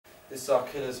This is our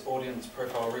Killers audience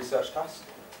profile research task.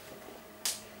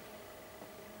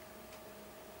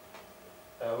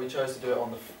 We chose to do it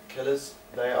on the Killers.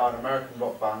 They are an American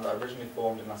rock band that originally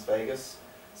formed in Las Vegas.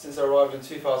 Since their arrival in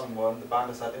 2001, the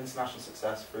band has had international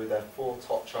success through their 4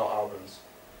 top chart albums.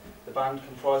 The band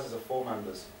comprises of 4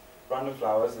 members: Brandon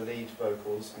Flowers, the lead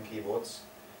vocals and keyboards;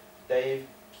 Dave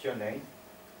Kionne,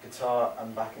 guitar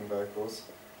and backing vocals;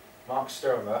 Mark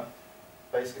Sturmer,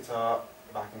 bass guitar,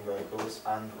 backing vocals;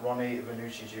 and Ronnie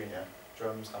Vanucci Jr.,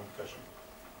 drums and percussion.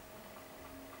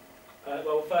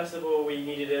 Well, first of all, we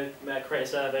needed to create a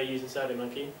survey using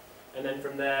SurveyMonkey, and then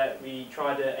from there we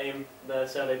tried to aim the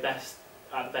survey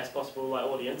at the best possible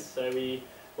audience. So we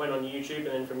went on YouTube,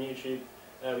 and then from YouTube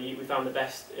we found the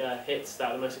best hits, that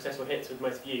are the most successful hits with the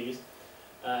most views,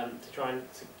 to try and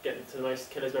get to the most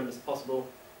Killers members as possible,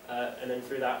 and then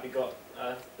through that we got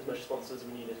as much response as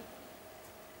we needed.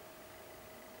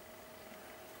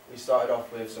 We started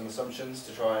off with some assumptions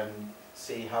to try and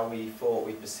see how we thought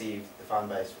we perceived the fan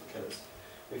base for the Killers.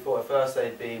 We thought at first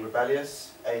they'd be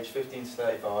rebellious, aged 15 to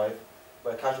 35,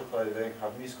 wear casual clothing,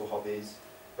 have musical hobbies,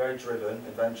 very driven,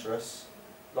 adventurous,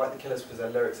 like the Killers because their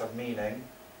lyrics have meaning.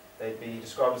 They'd be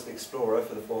described as the explorer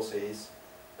for the 4 Cs,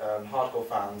 hardcore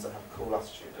fans, and have a cool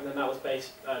attitude. And then that was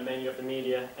based mainly off the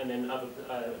media, and then other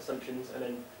assumptions, and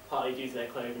then partly due to their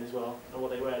clothing as well, and what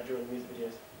they wear during the music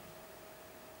videos.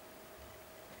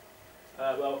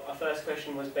 Well, our first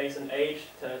question was based on age,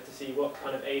 to see what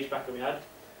kind of age bracket we had.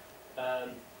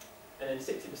 And then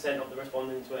 60% of the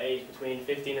respondents were aged between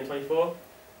 15 and 24,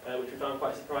 which we found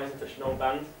quite surprising for such an old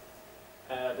band.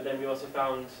 But then we also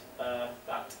found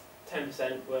that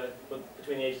 10% were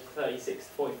between the ages of 36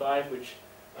 to 45, which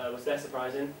was less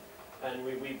surprising. And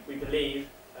we believe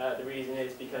the reason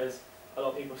is because a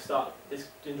lot of people start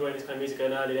enjoying this kind of music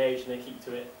at an early age, and they keep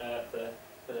to it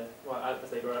as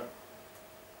they grow up.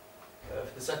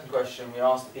 For the second question, we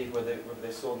asked the people whether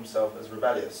they saw themselves as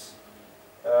rebellious.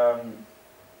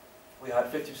 We had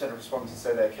 50% of respondents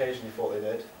say they occasionally thought they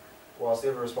did, whilst the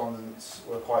other respondents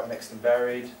were quite mixed and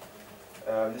varied.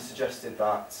 This suggested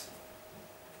that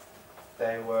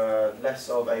they were less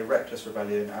of a reckless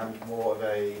rebellion and more of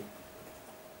a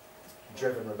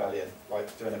driven rebellion,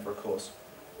 like doing it for a cause.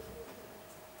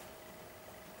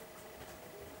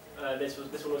 This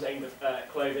one was aimed at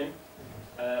clothing.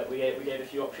 We gave a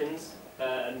few options,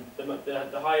 and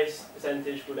the highest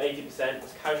percentage, with 80%,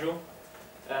 was casual,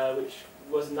 which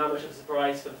wasn't that much of a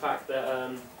surprise for the fact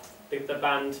that the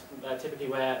band typically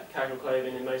wear casual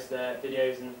clothing in most of their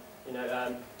videos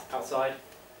and outside.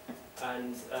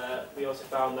 And we also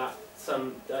found that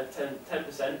some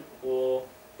 10% wore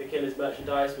the Killers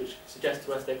merchandise, which suggests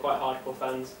to us they're quite hardcore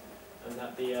fans, and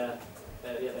that they're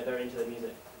very into their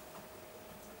music.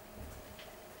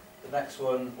 The next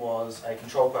one was a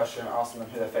control question asking them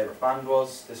who their favourite band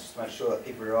was. This was to make sure that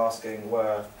people who were asking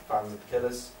were fans of the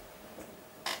Killers.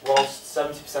 Whilst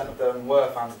 70% of them were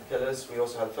fans of the Killers, we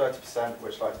also had 30%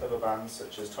 which liked other bands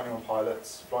such as 21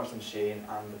 Pilots, Florence and the Machine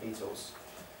and the Beatles.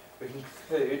 We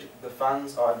conclude the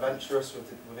fans are adventurous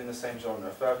within the same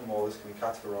genre. Furthermore, this can be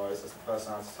categorised as the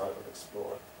personality type of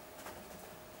explorer.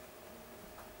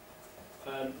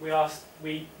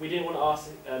 We didn't want to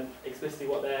ask explicitly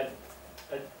what their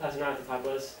personality type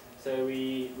was, so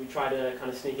we tried to kind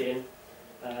of sneak it in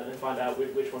and find out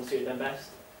which one suited them best.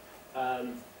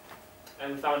 And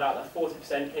we found out that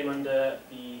 40% came under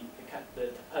the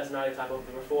personality type of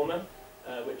the reformer,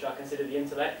 which are considered the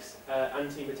intellects,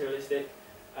 anti-materialistic,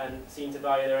 and seem to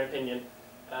value their own opinion.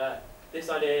 This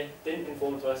idea didn't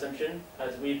conform to our assumption,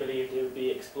 as we believed it would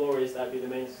be explorers that would be the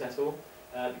main successful,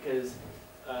 because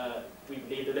we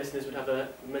believe the listeners would have a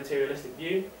materialistic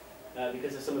view,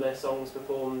 because of some of their songs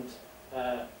performed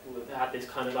had this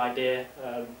kind of idea.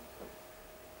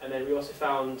 And then we also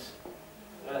found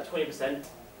that 20%,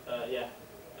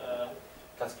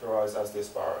 categorised as the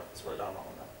aspirer. It's wrote down on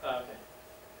there. Okay.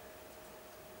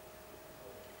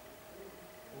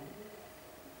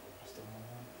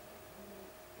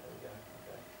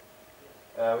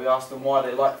 We asked them why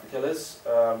they liked the Killers.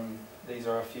 These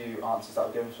are a few answers that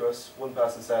were given to us. One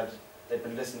person said they'd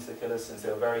been listening to the Killers since they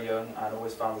were very young and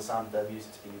always found the sound of their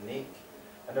music to be unique.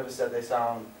 Another said they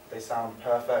sound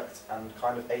perfect and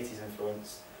kind of 80s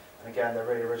influenced. And again, they're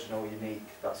really original, unique,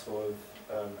 that sort of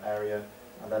area,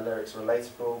 and their lyrics are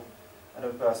relatable.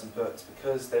 Another person put,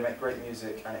 because they make great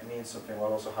music and it means something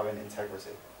while also having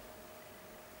integrity.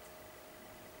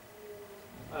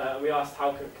 We asked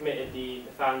how committed the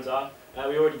fans are.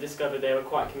 We already discovered they were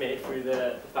quite committed through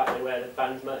the fact they wear the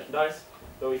band's merchandise,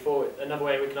 but we thought another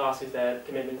way we could ask is their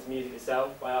commitment to music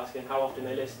itself, by asking how often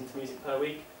they listen to music per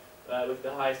week, with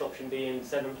the highest option being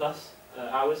 7+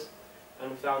 hours.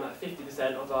 and we found that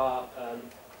 50% of our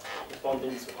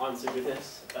respondents answered with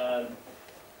this.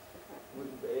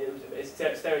 It's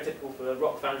stereotypical for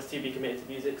rock fans to be committed to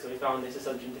music, so we found this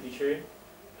assumption to be true.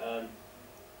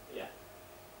 Yeah.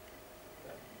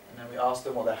 And then we asked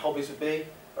them what their hobbies would be.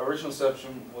 Our original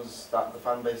assumption was that the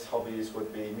fan base hobbies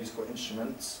would be musical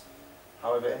instruments.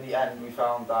 However, in the end, we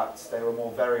found that they were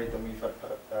more varied than we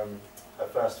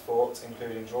at first thought,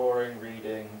 including drawing,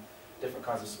 reading, different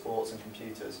kinds of sports and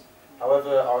computers.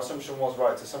 However, our assumption was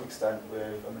right to some extent,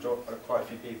 with quite a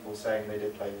few people saying they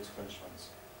did play musical instruments.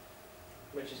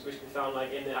 Which we found,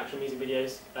 like, in the actual music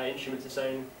videos, instruments are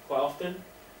shown quite often.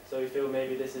 So we feel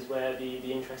maybe this is where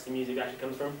the interest in music actually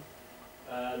comes from.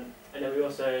 And then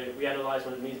we analysed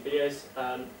one of the music videos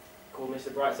called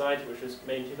Mr. Brightside, which was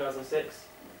made in 2006,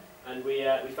 and we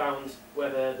found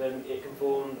whether it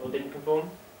conformed or didn't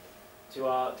conform to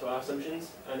our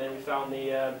assumptions. And then we found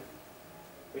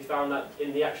that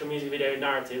in the actual music video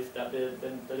narrative that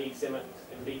the lead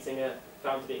singer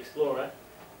found to be Explorer,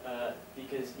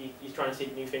 because he's trying to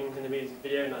seek new things in the music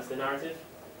video, and that's the narrative.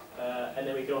 And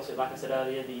then we can also, like I said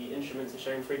earlier, the instruments are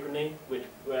shown frequently,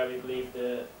 where we believe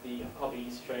the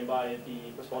hobbies shown by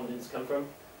the respondents come from.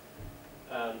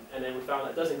 And then we found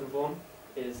that doesn't conform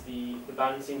is the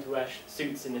band seemed to wear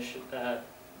suits in the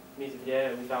music video,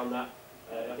 and we found that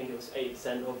I think it was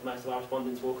 8% of most of our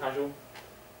respondents wore casual.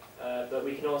 But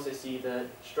we can also see the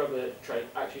struggler trait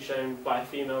actually shown by a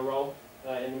female role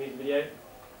in the music video.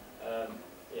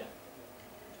 Yeah.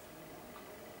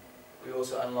 We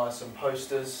also analysed some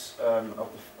posters of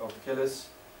the killers.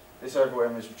 This overall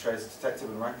image portrays a detective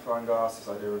with a magnifying glass. This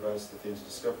idea reverses the themes of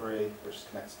discovery, which is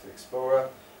connected to the explorer.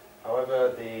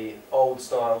 However, the old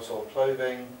style sort of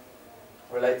clothing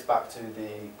relates back to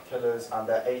the killers and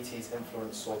their 80s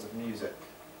influenced sort of music.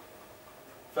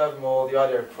 Furthermore, the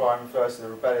idea of crime refers to the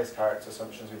rebellious character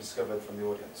assumptions we discovered from the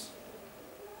audience.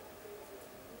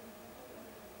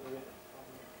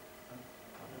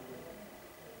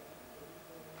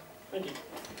 Thank you.